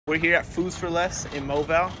We're here at FOOS for Less in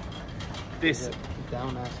Moval. This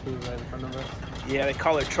down ass food right in front of us. Yeah, they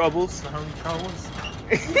call it Troubles. Troubles.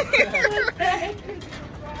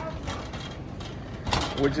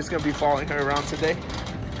 We're just gonna be following her around today.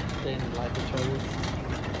 Day in the life of Troubles.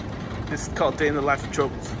 This is called Day in the Life of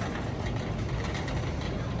Troubles.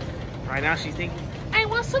 Right now she's thinking, I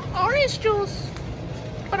want some orange juice,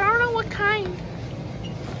 but I don't know what kind.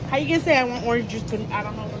 How you gonna say I want orange juice, but I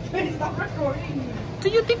don't know what kind? Stop recording. Do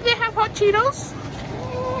you think they have hot Cheetos?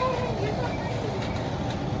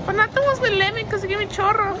 But not the ones with lemon, because they give me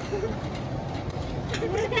chorro.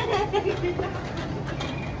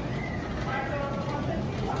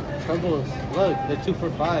 Troubles. Look, they're 2 for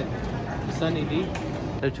 $5. Sunny D.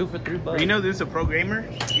 They're 2 for $3. Reno, this is a pro gamer.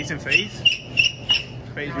 He's in FaZe.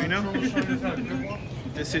 FaZe Reno.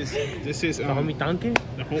 This is the homie tanque.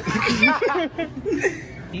 The whole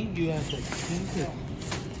You have to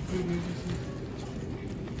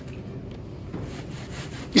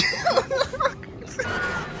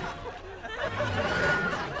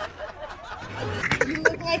You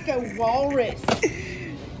look like a walrus.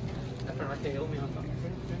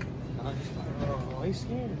 Oh, he's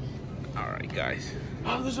scared. Alright, guys.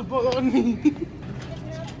 Oh, there's a bug on me.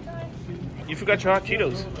 You forgot your hot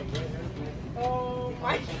Cheetos. Oh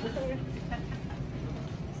my God.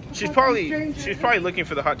 She's probably looking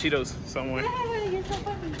for the hot Cheetos somewhere. Yeah, you're so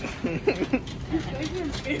funny.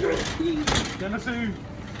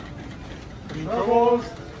 Troubles.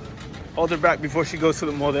 Hold her back before she goes to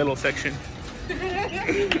the Modelo section.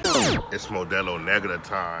 It's Modelo negative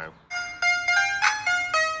time.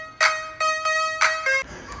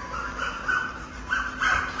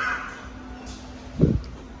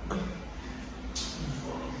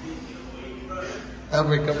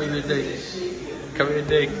 Albert, come here, Dick. Come here,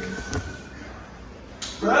 Dick.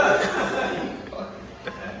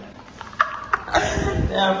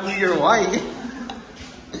 Damn, blue, you're white.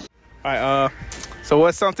 Alright, so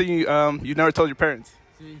what's something you never told your parents?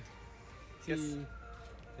 Sí. Yes. Sí.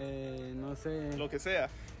 No sé. Lo que sea.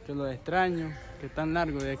 Que lo extraño, que es tan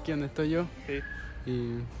largo de aquí donde estoy yo. Sí.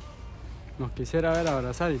 Y nos quisiera ver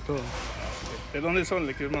abrazar y todo. ¿De dónde son?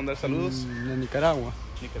 ¿Le quieres mandar saludos? De Nicaragua.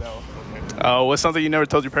 Nicaragua. Okay. What's something you never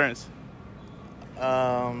told your parents?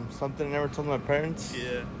 Something I never told my parents.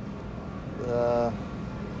 Yeah.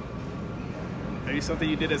 Maybe something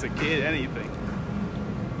you did as a kid, anything.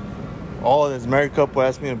 Oh, this married couple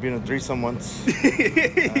asked me to be in a threesome once.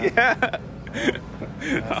 Yeah.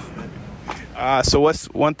 So what's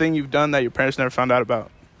one thing you've done that your parents never found out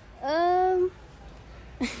about?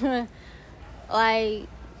 Like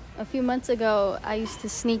a few months ago, I used to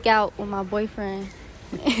sneak out with my boyfriend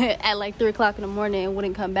at like 3 o'clock in the morning and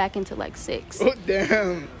wouldn't come back until like 6. Oh,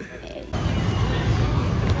 damn.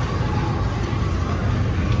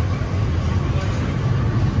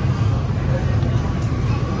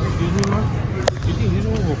 Excuse me, ma? You think these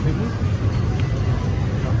ones will fit me?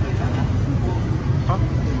 Huh?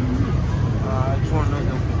 I just want to know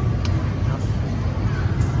them.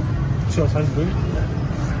 So, size big?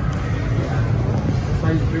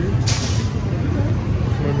 Size big?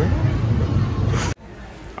 Remember?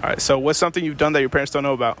 Alright, so what's something you've done that your parents don't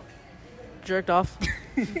know about? Jerked off.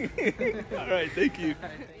 Alright, thank you.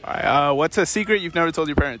 Alright, what's a secret you've never told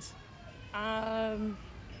your parents?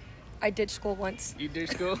 I ditched school once. You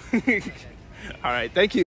ditched school? Alright,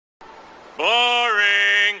 thank you.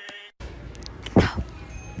 Boring.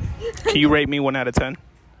 Can you rate me 1 out of 10?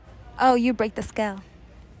 Oh, you break the scale.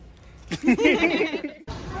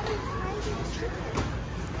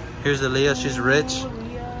 Here's Aaliyah, she's rich.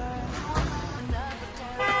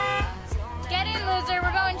 Get in, loser.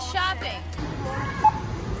 We're going shopping.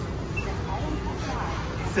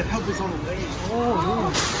 Said help is on the way.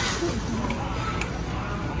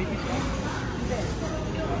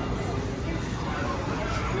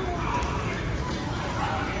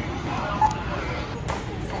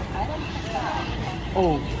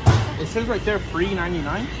 Oh, it says right there, free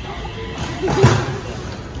 99.